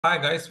Hi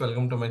guys,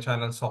 welcome to my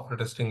channel Software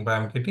Testing by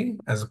MKT.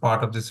 As a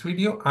part of this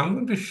video, I'm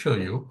going to show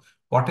you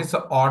what is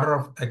the order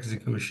of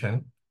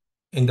execution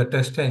in the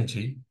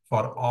TestNG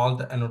for all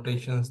the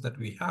annotations that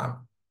we have,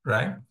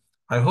 right?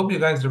 I hope you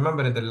guys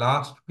remember in the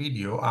last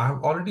video, I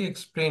have already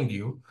explained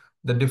you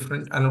the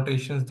different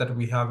annotations that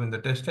we have in the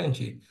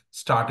TestNG,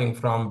 starting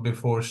from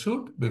before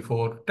shoot,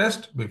 before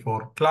test,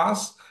 before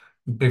class,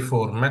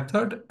 before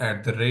method,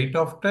 at the rate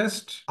of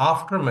test,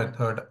 after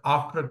method,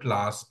 after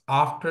class,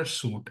 after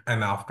shoot,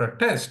 and after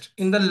test.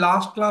 In the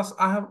last class,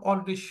 I have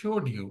already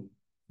showed you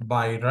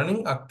by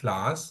running a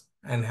class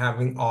and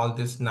having all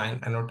these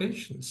 9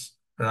 annotations,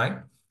 right?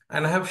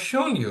 And I have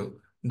shown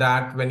you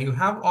that when you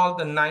have all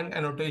the 9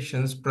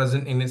 annotations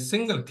present in a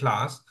single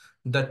class,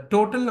 the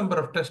total number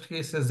of test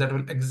cases that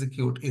will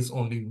execute is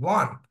only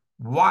 1.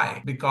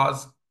 Why?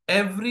 Because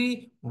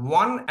every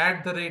one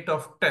at the rate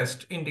of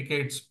test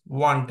indicates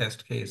one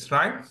test case,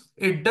 right?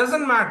 It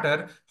doesn't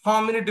matter how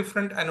many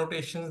different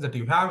annotations that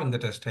you have in the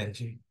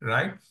TestNG,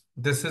 right?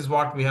 This is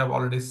what we have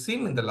already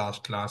seen in the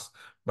last class.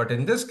 But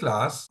in this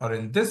class or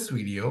in this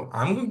video,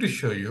 I'm going to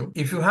show you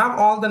if you have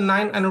all the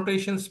 9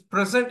 annotations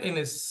present in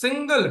a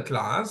single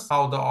class,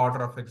 how the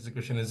order of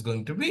execution is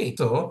going to be.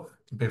 So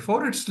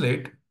before it's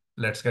late,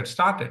 let's get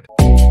started.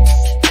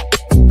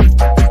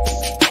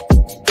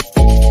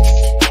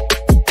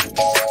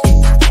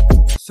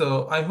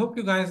 So I hope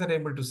you guys are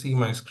able to see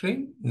my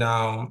screen.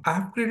 Now I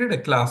have created a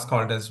class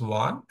called as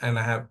one, and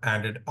I have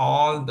added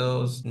all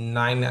those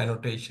 9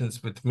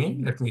 annotations with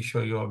me. Let me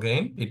show you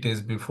again. It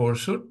is before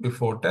shoot,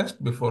 before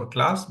test, before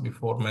class,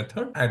 before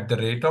method, at the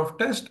rate of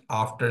test,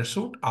 after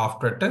shoot,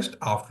 after test,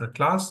 after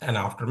class, and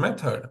after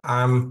method.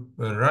 I'm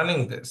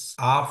running this.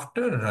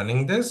 After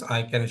running this,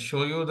 I can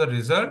show you the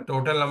result.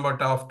 Total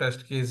number of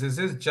test cases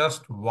is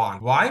just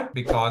 1. Why?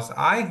 Because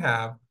I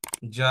have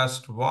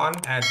just 1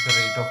 at the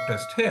rate of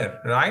test here,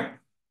 right?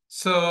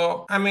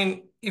 So, I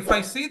mean, if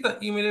I see the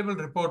emailable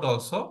report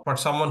also for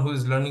someone who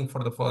is learning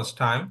for the first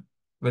time,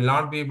 will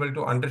not be able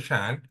to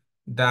understand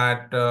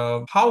that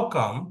how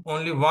come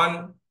only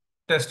 1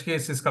 test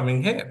case is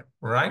coming here,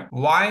 right?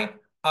 Why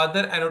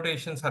other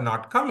annotations are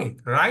not coming,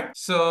 right?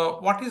 So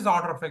what is the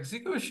order of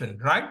execution,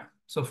 right?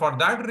 So for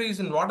that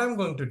reason, what I'm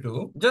going to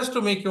do, just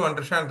to make you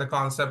understand the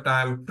concept,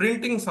 I'm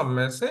printing some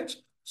message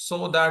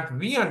so that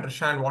we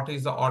understand what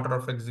is the order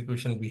of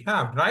execution we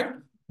have, right?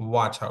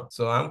 Watch out.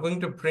 So I'm going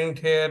to print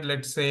here,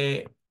 let's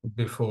say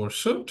before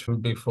shoot,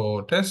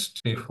 before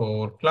test,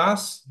 before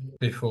class,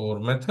 before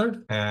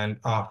method, and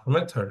after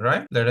method,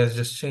 right? Let us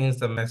just change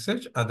the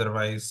message.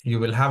 Otherwise, you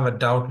will have a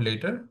doubt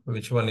later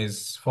which one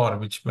is for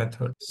which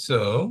method.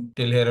 So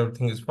till here,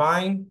 everything is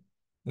fine.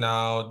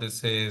 Now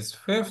this is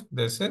 5th.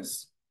 This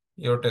is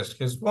your test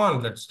case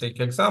 1. Let's take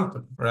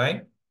example,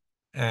 right?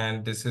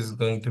 And this is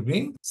going to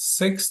be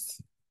 6th,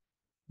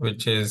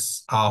 which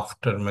is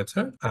after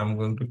method. I'm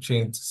going to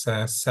change this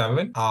as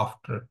 7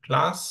 after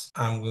class.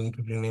 I'm going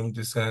to rename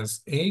this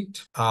as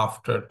 8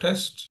 after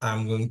test.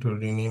 I'm going to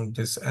rename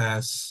this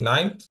as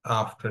 9th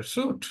after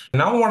shoot.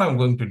 Now what I'm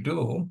going to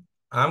do,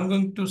 I'm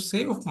going to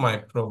save my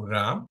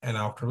program, and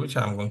after which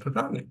I'm going to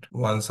run it.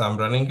 Once I'm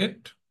running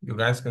it, you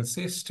guys can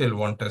see still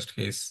 1 test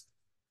case.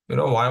 You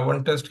know why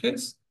 1 test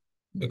case?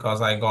 Because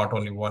I got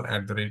only 1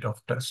 at the rate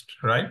of test,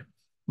 right?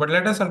 But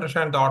let us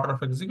understand the order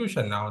of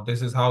execution now.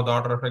 This is how the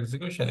order of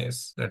execution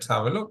is. Let's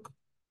have a look.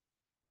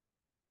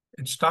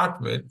 It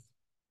starts with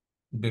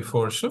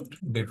before shoot,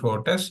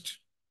 before test,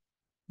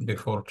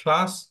 before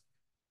class,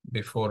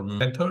 before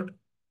method,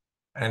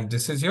 and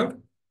this is your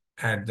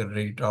at the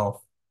rate of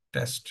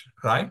test,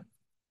 right?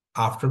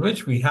 After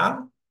which we have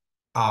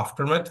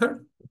after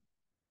method,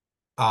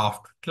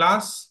 after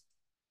class,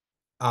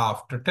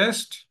 after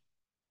test,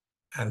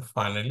 and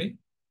finally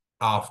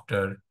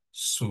after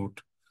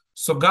shoot.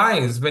 So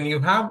guys, when you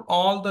have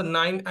all the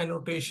 9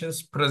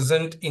 annotations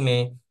present in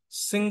a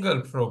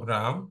single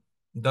program,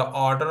 the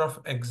order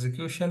of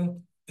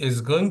execution is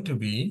going to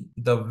be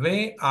the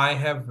way I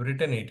have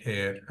written it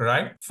here,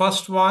 right?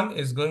 First one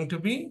is going to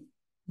be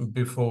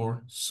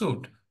before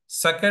shoot.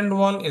 Second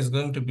one is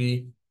going to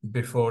be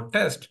before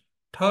test.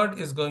 Third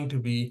is going to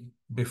be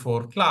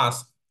before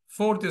class.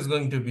 Fourth is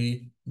going to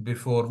be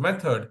before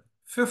method.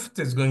 5th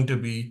is going to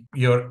be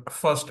your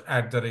first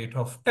at the rate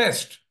of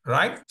test,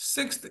 right?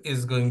 6th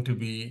is going to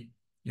be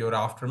your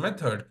after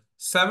method.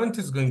 7th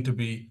is going to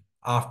be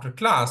after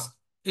class.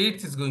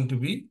 8th is going to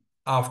be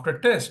after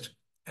test.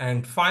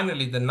 And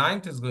finally, the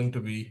 9th is going to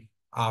be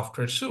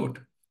after shoot.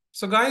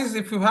 So guys,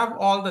 if you have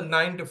all the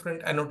 9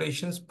 different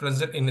annotations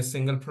present in a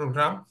single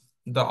program,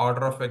 the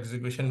order of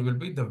execution will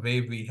be the way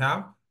we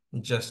have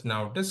just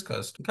now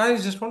discussed.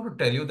 Guys, just want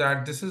to tell you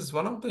that this is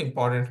one of the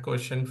important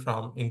question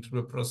from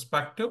interview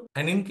perspective.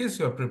 And in case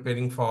you're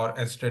preparing for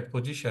a STET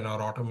position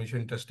or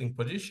automation testing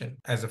position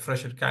as a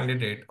fresher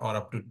candidate or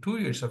up to 2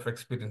 years of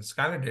experience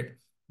candidate,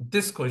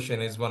 this question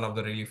is one of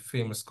the really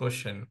famous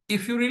question.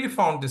 If you really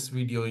found this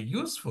video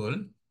useful,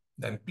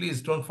 then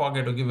please don't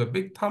forget to give a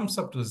big thumbs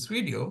up to this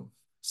video,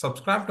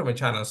 subscribe to my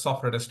channel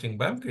Software Testing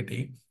by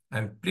MKT,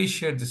 and please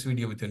share this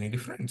video with your needy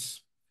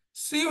friends.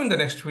 See you in the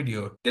next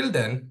video. Till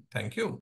then, thank you.